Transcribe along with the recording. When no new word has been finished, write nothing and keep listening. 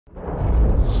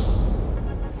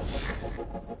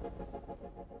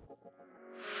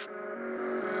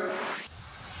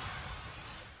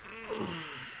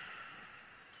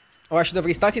Oh, I should have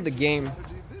restarted the game.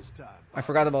 I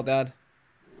forgot about that.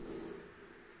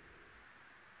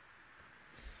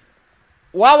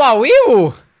 Wow, wow,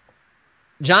 wee!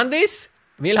 Jandis?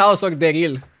 Milhouse or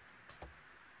Deril?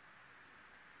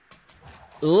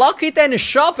 Lock it and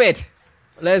shop it!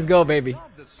 Let's go, baby.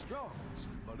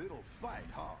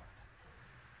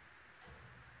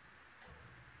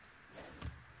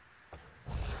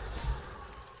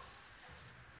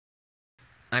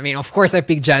 I mean, of course I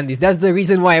picked Jandis. That's the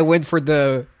reason why I went for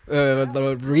the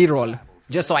reroll.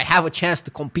 Just so I have a chance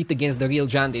to compete against the real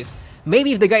Jandis.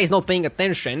 Maybe if the guy is not paying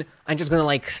attention, I'm just gonna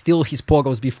like steal his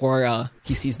pogos before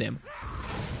he sees them.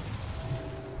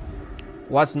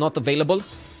 What's not available?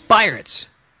 Pirates!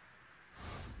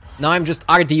 Now I'm just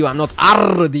RDU, I'm not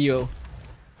RDU.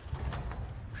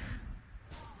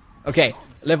 Okay,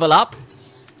 level up.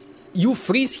 You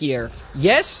freeze here.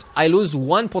 Yes, I lose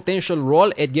one potential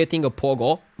roll at getting a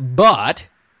pogo, but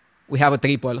we have a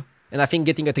triple. And I think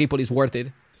getting a triple is worth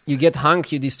it. You get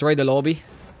hunk, you destroy the lobby.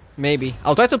 Maybe.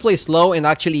 I'll try to play slow and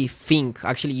actually think.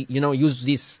 Actually, you know, use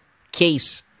this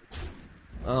case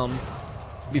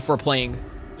before playing.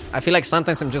 I feel like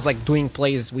sometimes I'm just like doing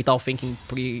plays without thinking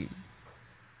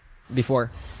before.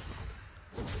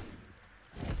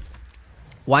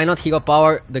 Why not hero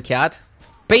power the cat?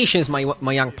 Patience, my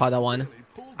young padawan.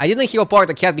 I didn't hero power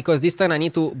the cat because this turn I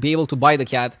need to be able to buy the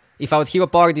cat. If I would hero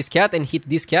power this cat and hit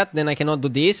this cat, then I cannot do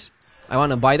this. I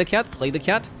want to buy the cat, play the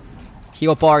cat.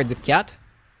 Hero power the cat.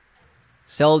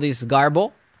 Sell this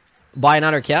Garbo. Buy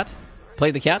another cat.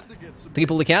 Play the cat.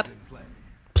 Triple the cat.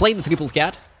 Play the triple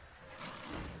cat.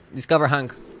 Discover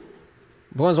Hank.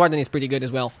 Bronze Warden is pretty good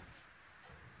as well.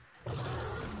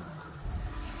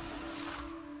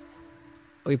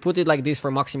 We put it like this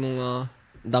for maximum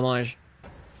damage.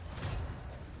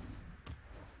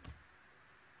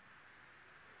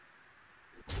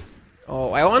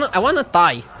 Oh, I wanna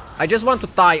tie. I just want to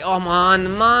tie. Oh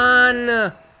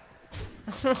man.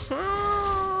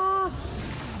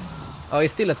 Oh,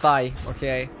 it's still a tie.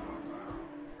 Okay.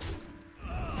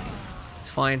 It's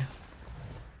fine.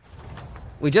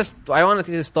 I wanted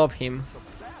to stop him.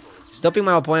 Stopping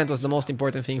my opponent was the most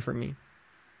important thing for me.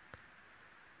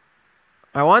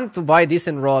 I want to buy this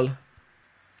and roll.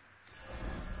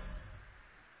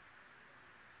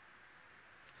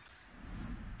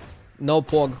 No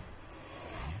pog.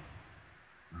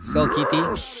 Sell Kitty.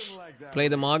 Play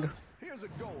the Mog.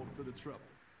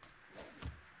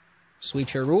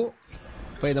 Switcheroo.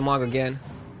 Play the Mog again.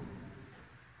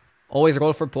 Always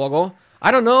roll for Pogo.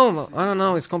 I don't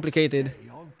know. It's complicated.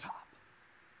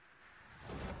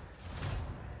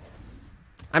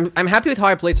 I'm happy with how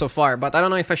I played so far, but I don't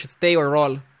know if I should stay or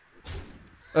roll.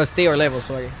 Stay or level,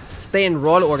 sorry. Stay and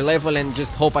roll or level and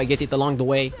just hope I get it along the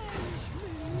way.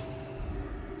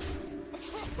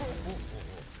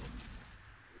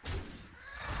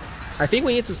 I think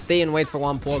we need to stay and wait for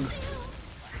one pog.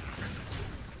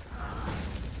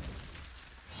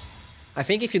 I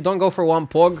think if you don't go for one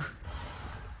pog...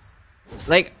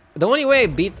 Like, the only way I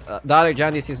beat the other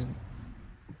Jandis is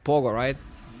pogo, right?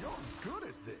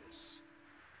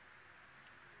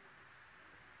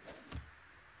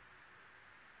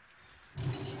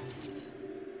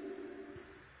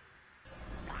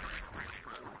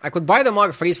 I could buy the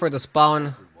Mog Freeze for the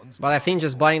spawn, but I think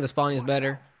just buying the spawn is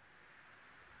better.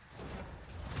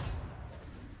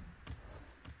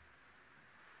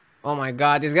 Oh my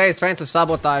god, this guy is trying to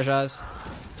sabotage us.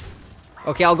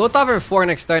 Okay, I'll go Tavern 4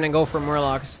 next turn and go for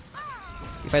Murlocs.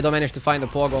 If I don't manage to find the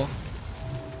Pogo.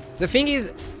 The thing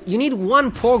is, you need one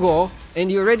Pogo,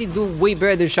 and you already do way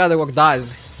better than Shadowrock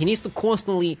does. He needs to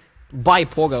constantly buy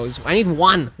Pogos. I need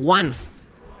one. One.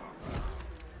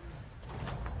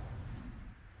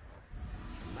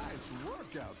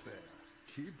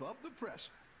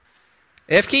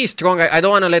 FK is strong. I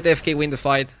don't want to let FK win the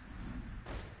fight.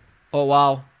 Oh,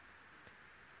 wow.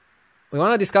 We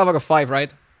want to discover a 5,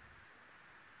 right?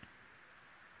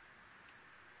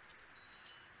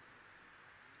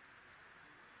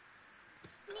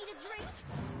 Need a drink?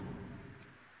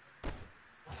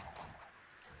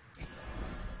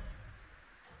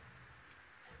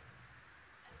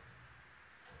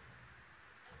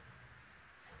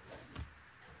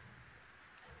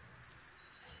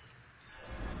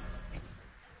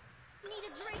 Need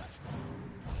a drink?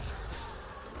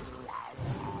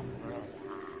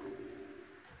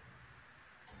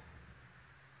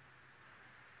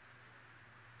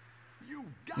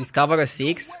 Discover a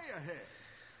 6.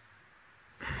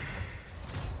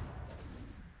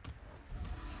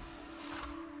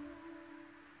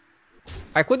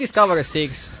 I could discover a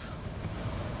 6.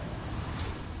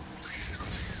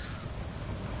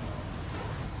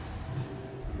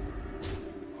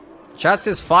 Chat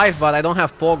says 5, but I don't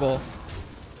have Pogo.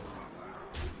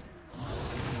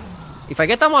 If I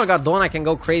get Amalgadon, I can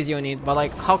go crazy on it, but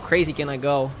like, how crazy can I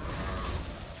go?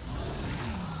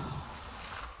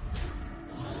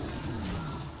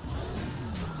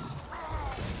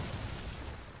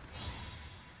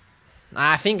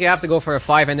 I think I have to go for a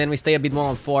 5 and then we stay a bit more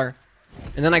on 4.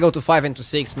 And then I go to 5 and to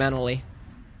 6 manually.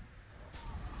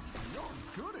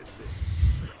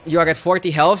 You are at 40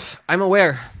 health? I'm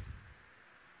aware.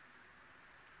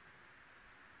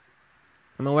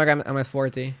 I'm aware I'm at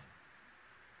 40.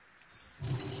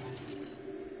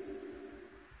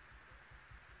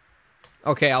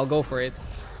 Okay, I'll go for it.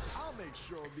 I'll make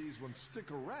sure these ones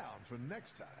stick around for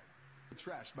next time.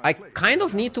 Trash my I plate. kind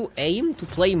of need to aim to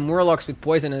play Murlocs with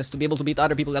Poisonous to be able to beat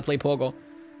other people that play Pogo.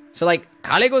 So like,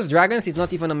 Caligos Dragons is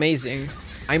not even amazing.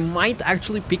 I might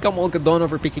actually pick Amalgadon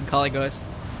over picking Caligos.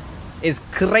 As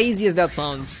crazy as that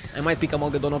sounds, I might pick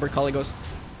Amalgadon over Caligos.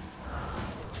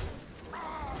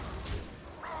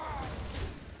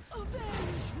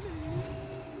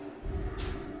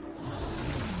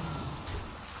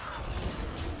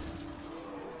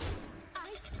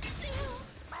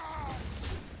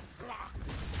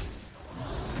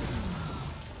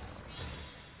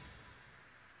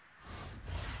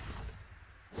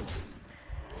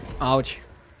 Ouch.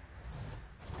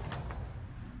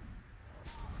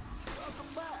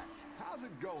 Welcome back. How's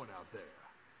it going out there?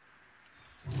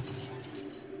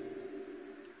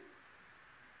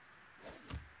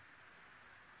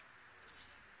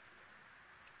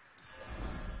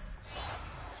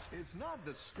 It's not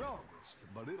the strongest,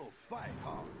 but it'll fight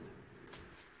hard.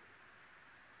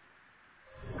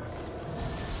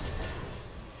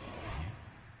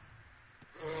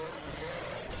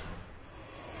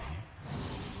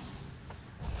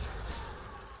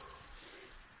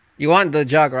 You want the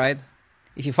jug, right?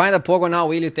 If you find a Pogo now,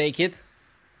 will you take it?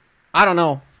 I don't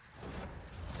know.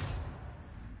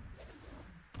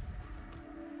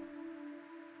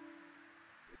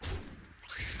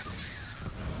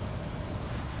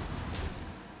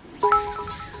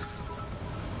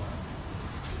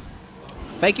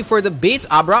 Thank you for the beats,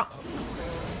 Abra.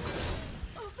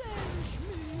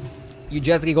 You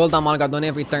just get gold Amalgadon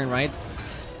every turn, right?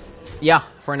 Yeah,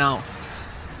 for now.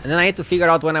 And then I need to figure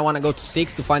out when I want to go to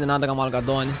 6 to find another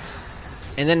Amalgadon.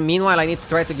 And then meanwhile, I need to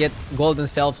try to get Golden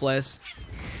Selfless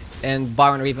and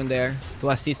Baron Riven there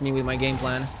to assist me with my game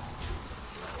plan.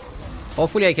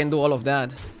 Hopefully I can do all of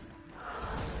that.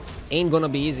 Ain't gonna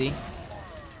be easy.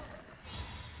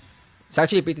 It's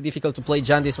actually pretty difficult to play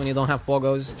Jandis when you don't have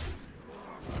Pogos.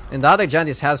 And the other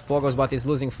Jandis has Pogos but is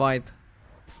losing fight.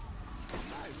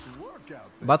 Nice work out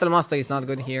there. Battle Master is not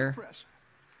good here.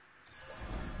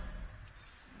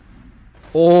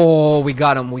 Oh, we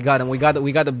got him. We got him. We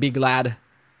got a big lad.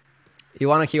 You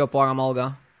want to heal up our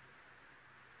Amalga.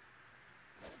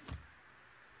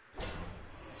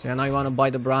 So yeah, now you want to buy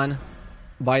the Bran.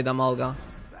 Buy the Amalga.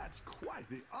 That's quite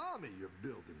the army you're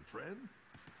building, friend.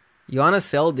 You want to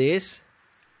sell this.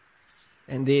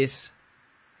 And this.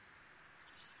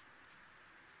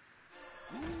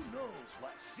 Who knows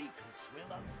what secrets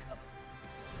will uncover?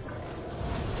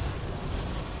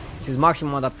 This is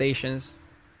maximum adaptations.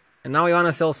 And now we want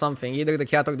to sell something. Either the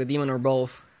cat or the demon or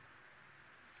both.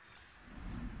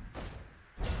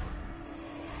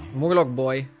 Murloc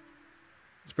boy.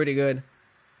 It's pretty good.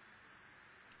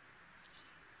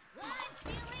 I'm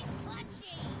feeling punchy.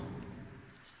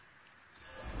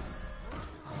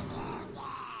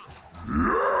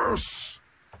 Yes!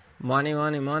 Money,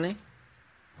 money, money.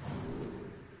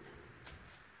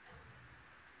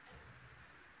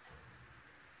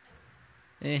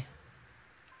 Eh.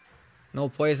 No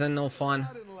poison, no fun.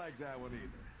 I didn't like that one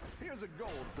either. Here's a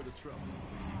gold for the trouble.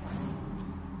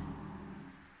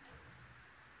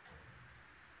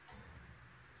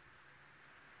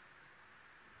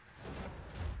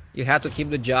 You had to keep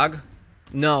the jug?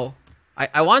 No.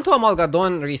 I want to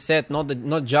Amalgadon reset,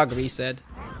 not jug reset.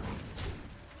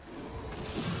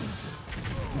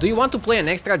 Do you want to play an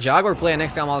extra jug or play an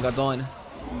extra Amalgadon?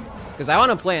 Because I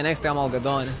want to play an extra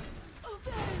Amalgadon.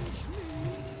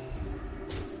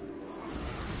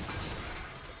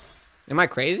 Am I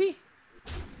crazy?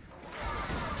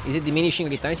 Is it diminishing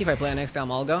returns if I play an extra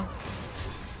Amalga?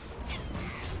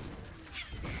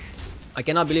 I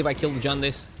cannot believe I killed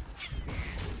Jandis.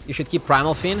 You should keep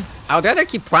Primal Fin. I would rather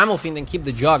keep Primal Fin than keep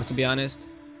the jug, to be honest.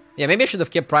 Yeah, maybe I should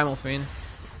have kept Primal Fin.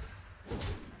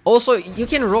 Also, you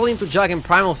can roll into jug and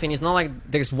Primal Fin. It's not like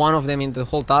there's one of them in the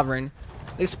whole tavern.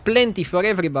 There's plenty for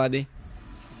everybody.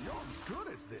 You're good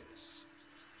at this.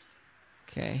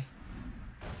 Okay.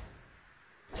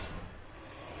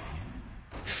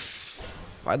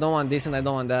 I don't want this and I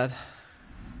don't want that.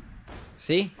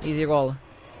 See? Easy roll.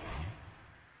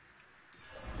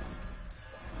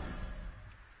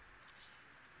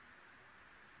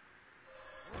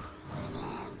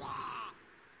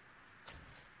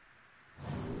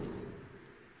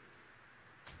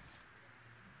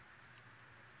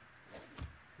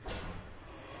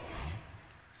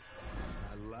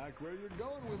 I like where you're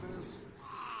going with this.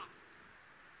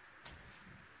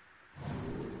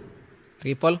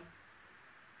 Triple.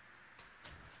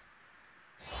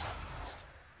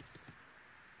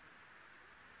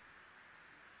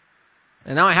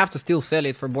 And now I have to still sell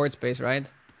it for board space, right?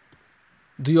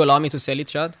 Do you allow me to sell it,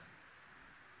 Chad?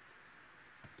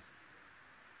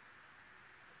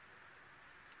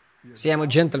 See, I'm a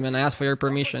gentleman. I ask for your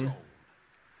permission.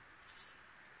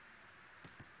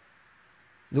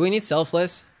 Do we need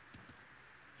selfless?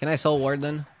 Can I sell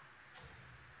Warden?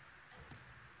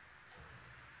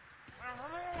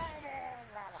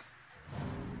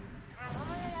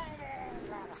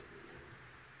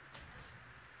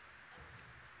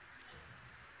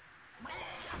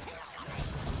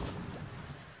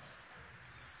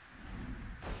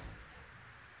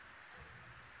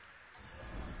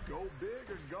 Go big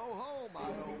or go home, I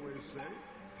always say.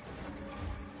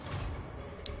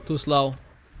 Too slow.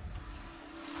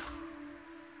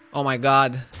 Oh my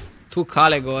god. 2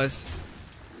 Caligos.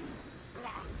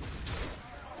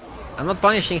 I'm not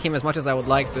punishing him as much as I would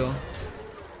like to.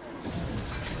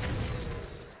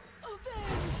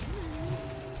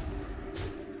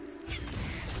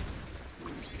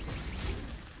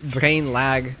 Brain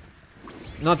lag.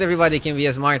 Not everybody can be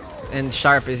as smart and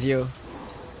sharp as you.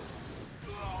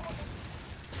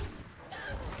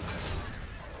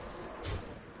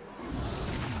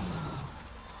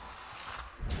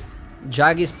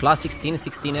 Jag is plus 16,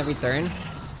 16 every turn.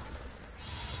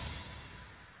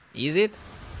 Is it?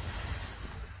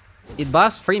 It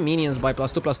buffs 3 minions by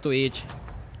 +2/+2 each.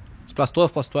 It's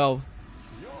 +12/+12.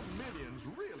 Your minions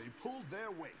really pulled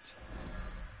their weight.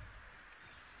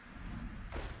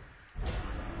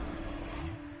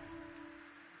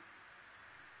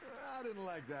 I didn't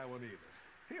like that one either.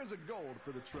 Here's a gold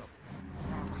for the trouble.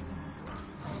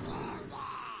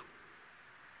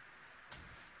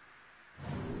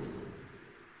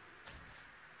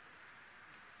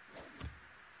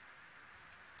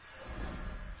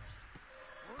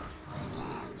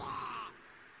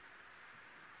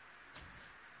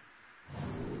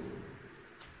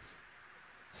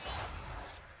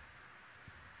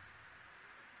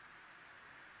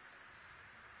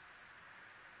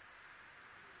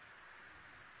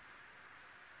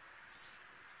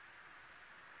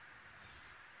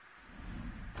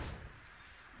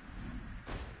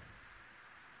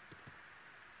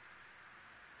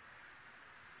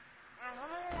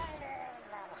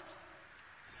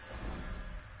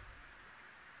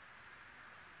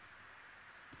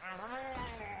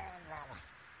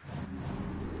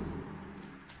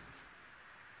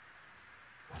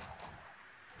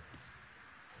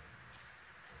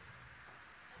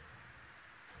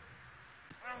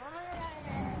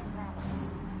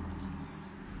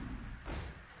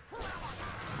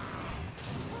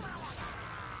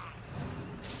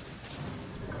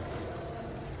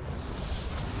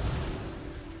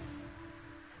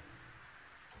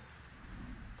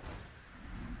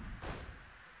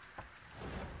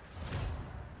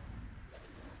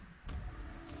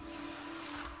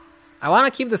 I want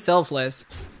to keep the selfless.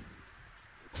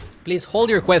 Please hold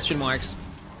your question marks.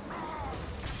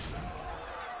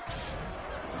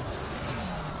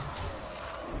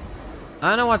 I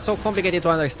don't know what's so complicated to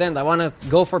understand. I want to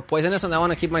go for poisonous and I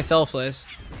want to keep my selfless.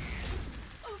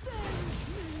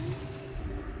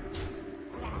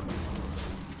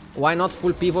 Why not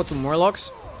full pivot to Murlocs?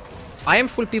 I am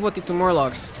full pivoted to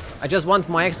Murlocs. I just want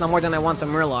my X now more than I want a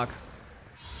Murloc.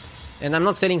 And I'm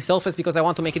not selling selfless because I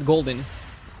want to make it golden.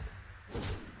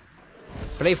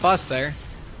 Play faster.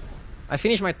 I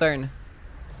finished my turn.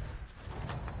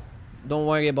 Don't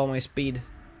worry about my speed.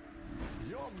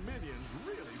 Your minions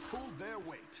really pulled their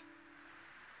weight.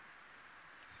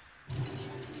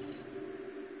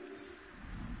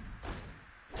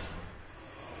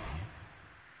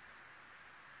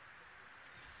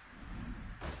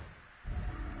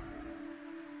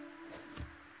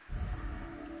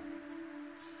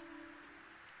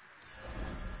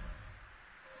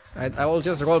 I will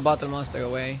just roll Battle Monster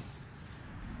away.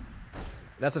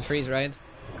 That's a freeze, right?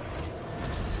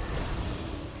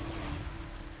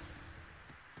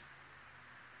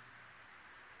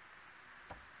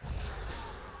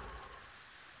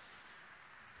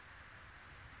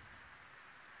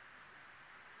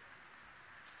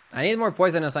 I need more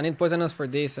poisonous. I need poisonous for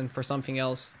this and for something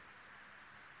else.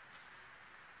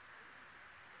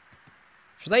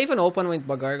 Should I even open with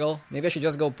Bagargle? Maybe I should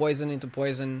just go poison into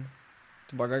poison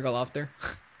to Bagargle after.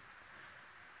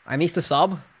 I missed a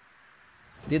sub.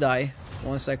 Did I?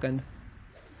 1 second.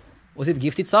 Was it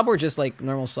gifted sub or just like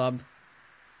normal sub?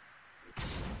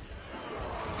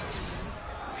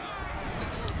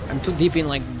 I'm too deep in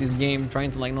like this game, trying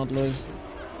to like not lose.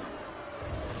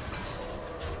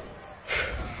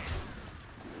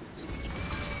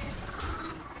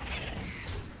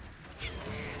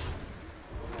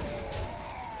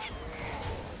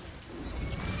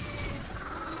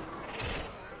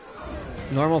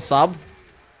 Normal sub.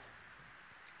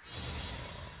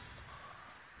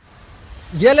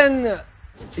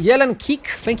 Yellen Kick,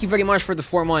 thank you very much for the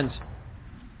 4 months.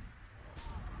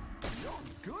 You're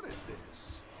good at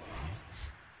this.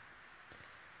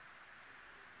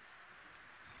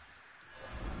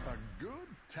 A good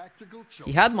tactical choice.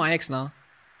 He had my X now.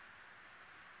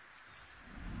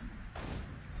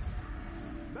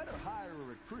 Better hire a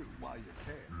recruit while you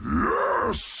can.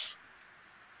 Yes!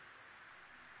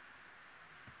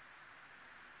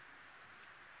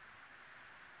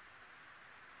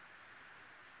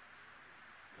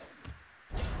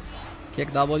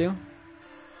 Kick W. Who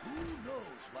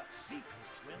knows what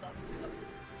secrets will uncover?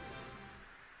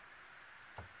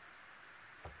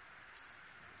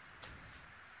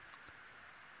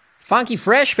 Funky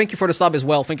Fresh, thank you for the sub as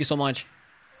well. Thank you so much.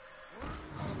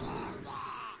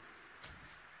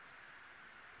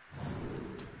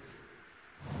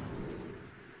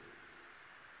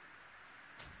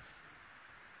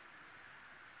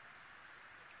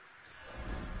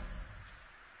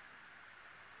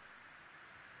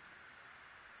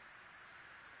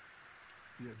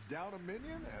 You're down a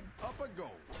minion and up a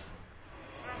goal.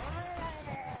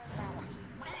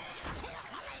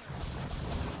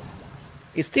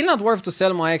 It's still not worth to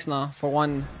sell my X now for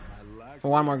one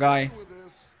more guy. With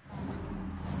this.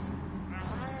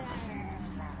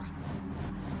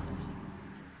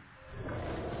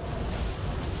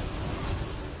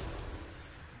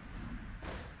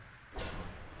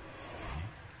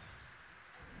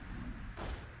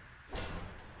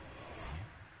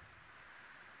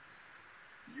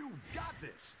 You got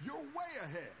this. You're way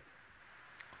ahead.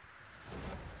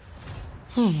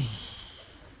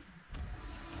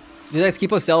 Did I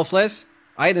skip a selfless?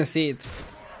 I didn't see it.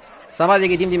 Somebody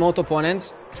redeemed emote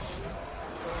opponents.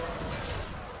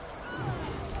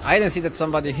 I didn't see that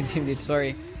somebody redeemed it,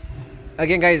 sorry.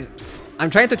 Again, guys, I'm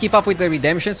trying to keep up with the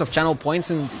redemptions of channel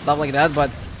points and stuff like that,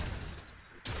 but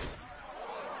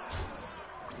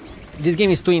this game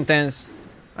is too intense.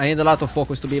 I need a lot of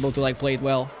focus to be able to like play it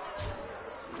well.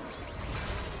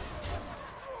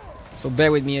 So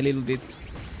bear with me a little bit.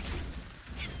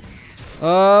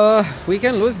 We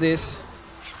can lose this.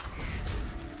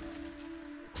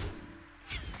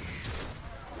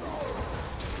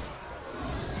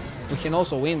 We can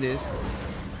also win this.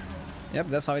 Yep,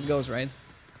 that's how it goes, right?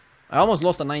 I almost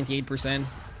lost a 98%.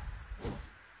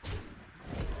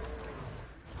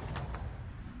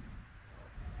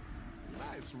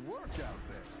 Nice work out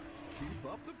there.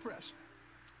 Keep up the pressure.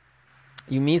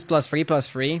 You missed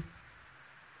 +3/+3.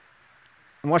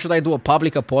 And what should I do? A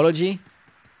public apology?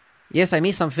 Yes, I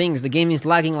missed some things. The game is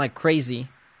lagging like crazy.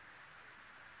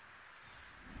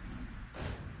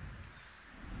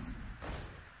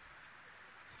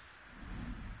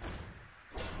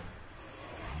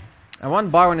 I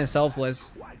want Baron and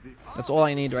Selfless. That's all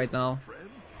I need right now. Friend.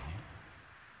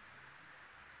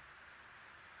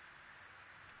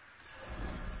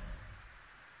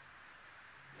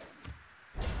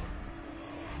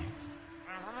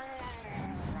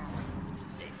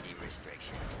 Safety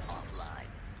restrictions offline.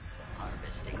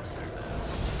 Harvesting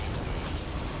servos.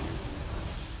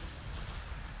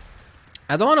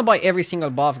 I don't want to buy every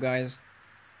single buff, guys.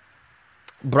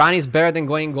 Bran is better than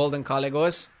going Golden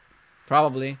Caligos.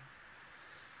 Probably.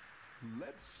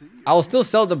 Let's see. I'll still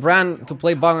sell the Bran to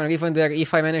play Baron even there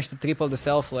if I manage to triple the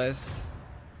Selfless.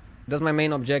 That's my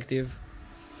main objective.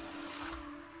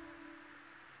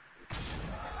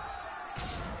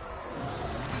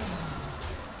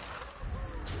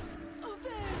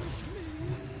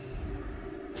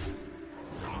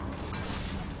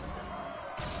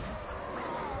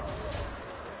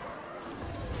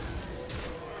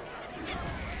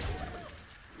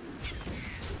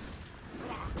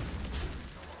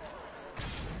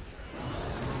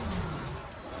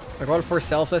 I roll for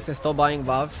Selfless and still buying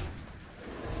buffs.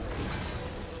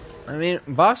 I mean,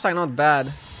 buffs are not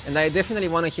bad. And I definitely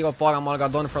want to Hero Power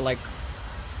Amalgadon for like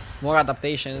more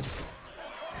adaptations.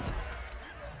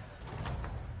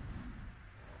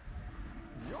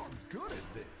 You're good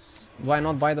at this. Do I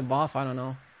not buy the buff? I don't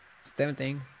know. It's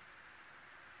tempting.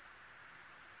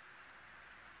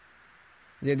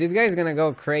 Dude, this guy is gonna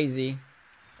go crazy.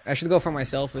 I should go for my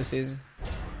selflesses.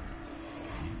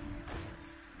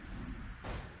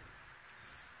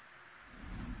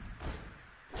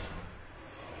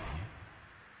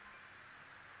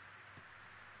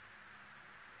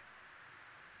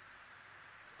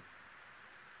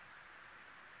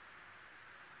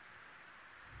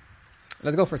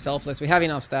 Let's go for selfless. We have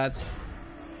enough stats.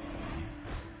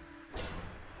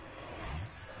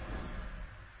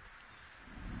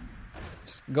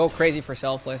 Just go crazy for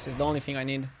selfless. It's the only thing I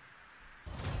need.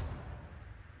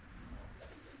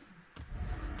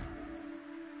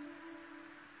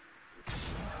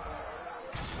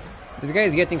 This guy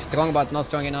is getting strong, but not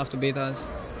strong enough to beat us.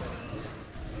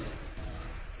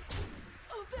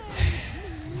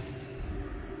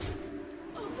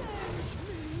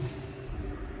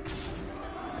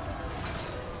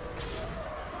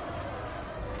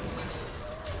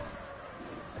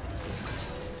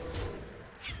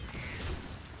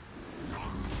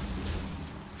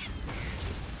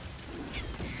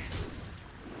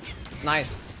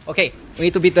 Nice. Okay, we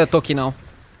need to beat the Toki now.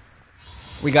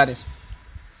 We got this.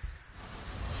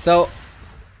 So,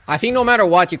 I think no matter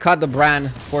what, you cut the Bran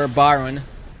for Baron.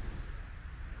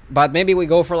 But maybe we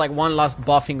go for like one last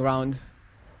buffing round.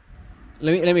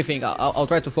 Let me think. I'll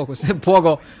try to focus.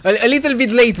 Pogo, a little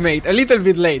bit late, mate. A little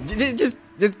bit late.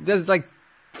 Just like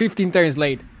 15 turns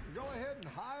late. Go ahead and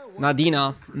hire one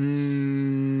Nadina.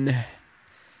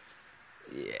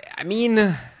 Yeah, I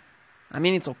mean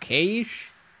it's okay-ish.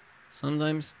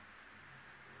 Sometimes.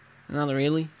 Not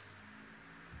really.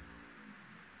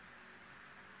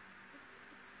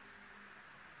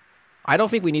 I don't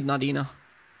think we need Nadina.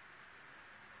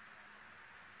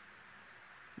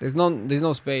 There's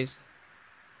no space.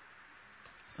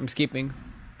 I'm skipping.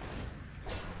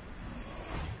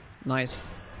 Nice.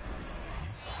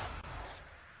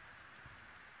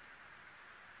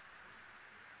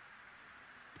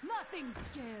 Nothing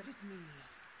scares me.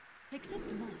 Except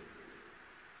mice.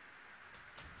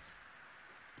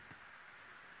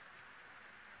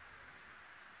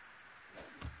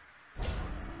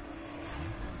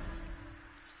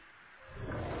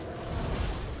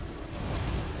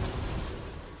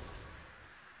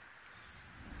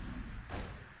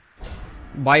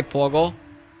 Bye, Pogo.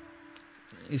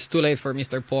 It's too late for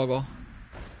Mr. Pogo.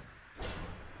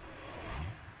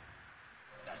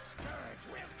 The scourge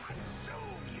will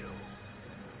consume you.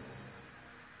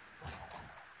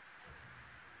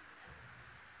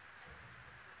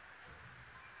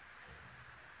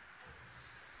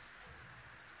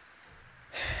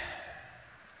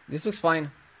 This looks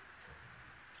fine.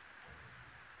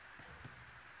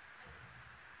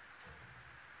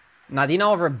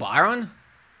 Nadina over Baron?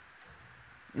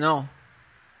 No.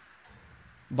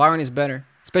 Baron is better.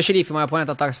 Especially if my opponent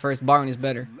attacks first, Baron is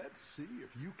better. Let's see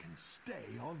if you can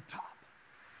stay on top.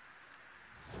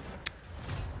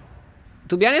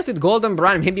 To be honest, with Golden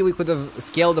Bran, maybe we could have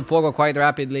scaled the Pogo quite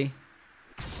rapidly.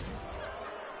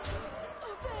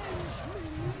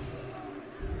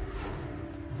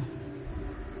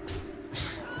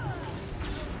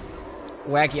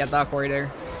 Wacky attack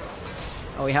order.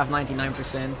 Oh, we have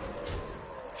 99%.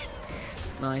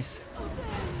 Nice.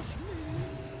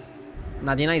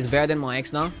 Nadina is better than my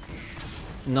ex now?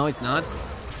 No, it's not.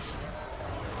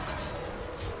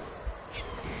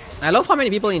 I love how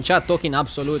many people in chat talking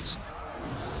absolutes.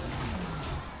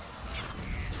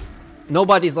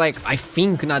 Nobody's like, I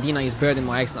think Nadina is better than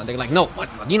my ex now. They're like, no, but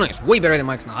Nadina is way better than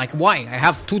my ex now. Like, why? I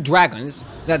have 2 dragons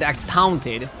that are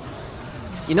taunted.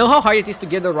 You know how hard it is to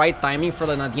get the right timing for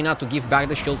the Nadina to give back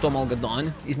the shield to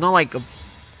Amalgadon? It's not like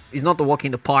it's not a walk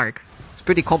in the park. It's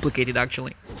pretty complicated,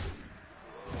 actually.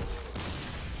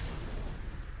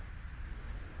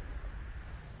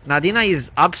 Nadina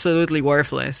is absolutely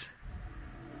worthless.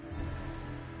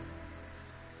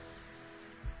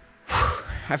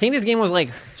 I think this game was like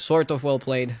sort of well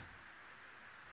played.